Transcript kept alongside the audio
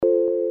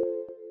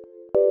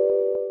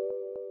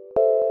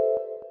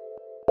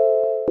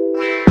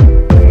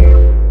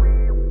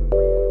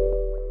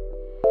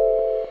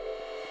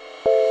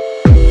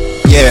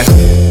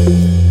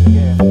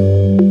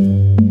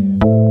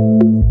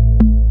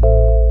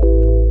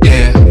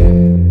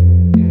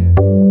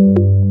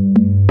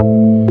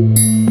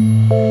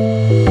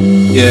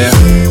Yeah,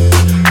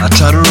 I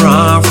try to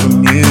run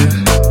from you,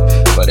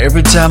 but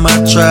every time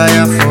I try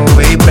I fall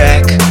way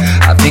back.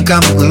 I think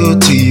I'm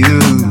glued to you.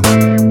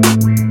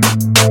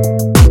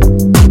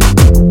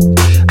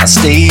 I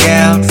stay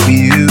out for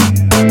you.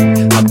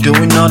 I'm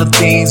doing all the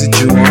things that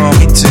you want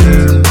me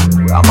to.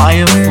 Am I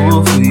a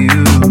fool for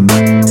you?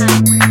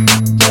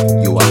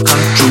 You are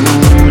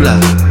controller,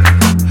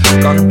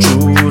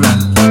 controller,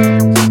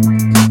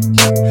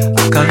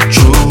 a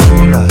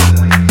controller,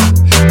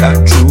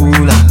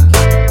 controller.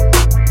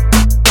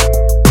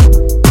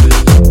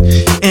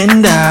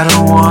 And I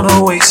don't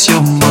wanna waste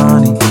your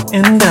money,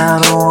 and I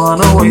don't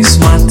wanna waste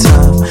my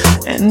time,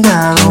 and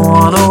I don't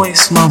wanna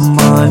waste my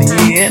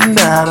money, and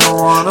I don't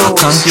wanna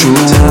waste your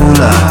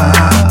time.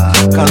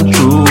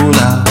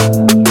 Controller,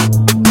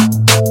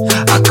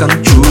 a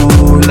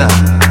controller,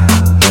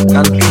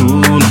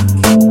 controller,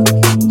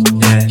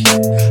 yeah,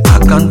 a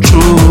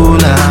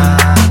controller,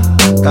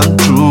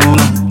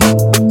 controller,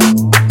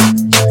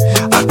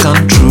 a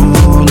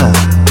controller,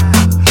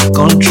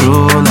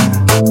 controller.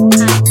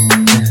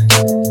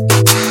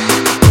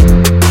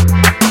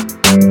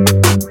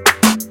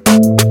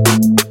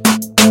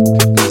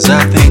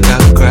 I think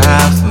I'll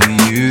cry for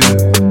you.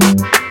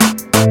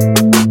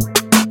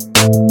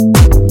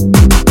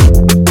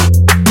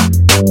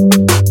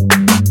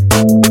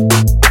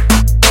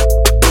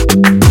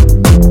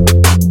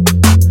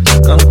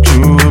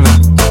 Controller.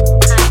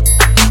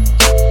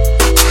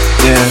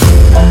 Yeah.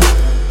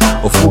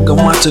 Ofuga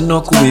mwate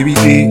noku baby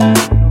day.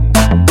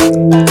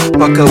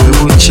 Paka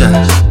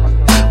webucha.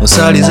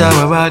 Osaliza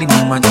ababali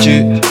mu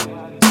maje.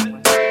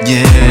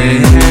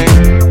 Yeah.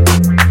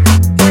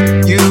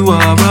 You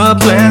are a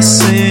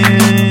blessing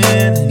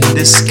in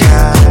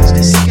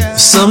disguise.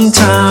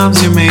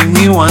 Sometimes you make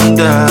me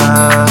wonder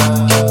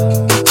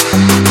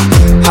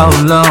how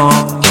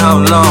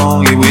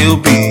long it will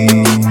be.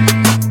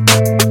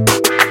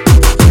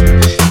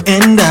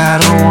 And I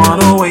don't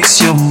wanna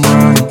waste your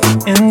money,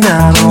 and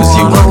I don't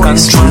wanna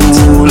waste my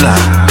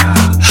time.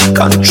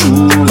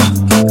 Controller,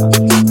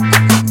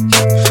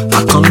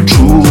 a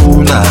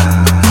controller,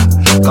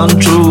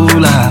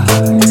 controller.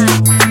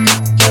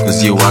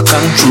 Cause you are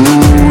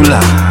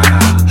controller,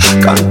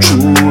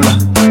 controller,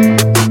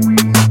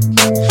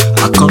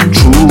 a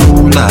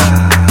controller,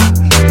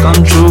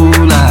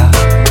 controller.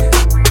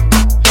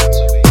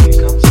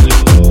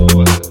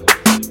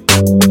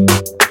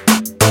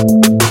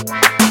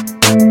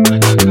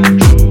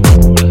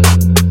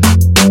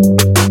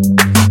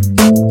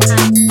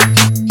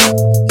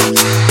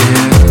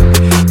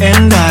 Yeah.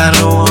 And I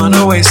don't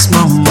wanna waste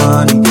my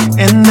money,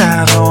 and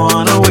I don't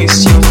wanna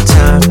waste your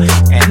time,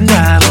 and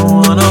I don't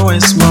wanna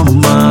waste my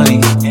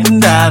money,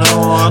 and I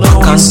don't wanna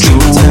waste your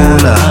time.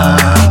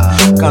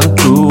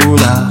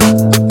 Controller,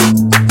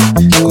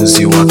 cause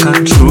you are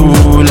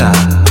controller,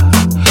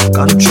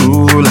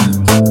 controller,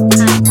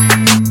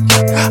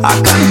 a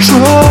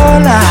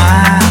controller,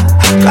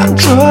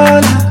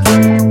 controller,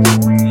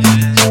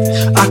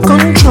 a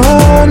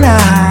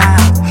controller,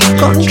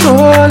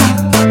 controller,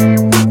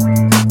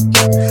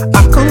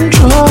 a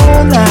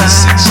controller,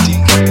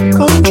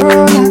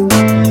 controller,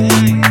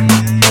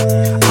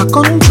 a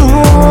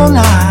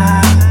controller,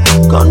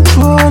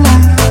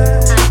 controller.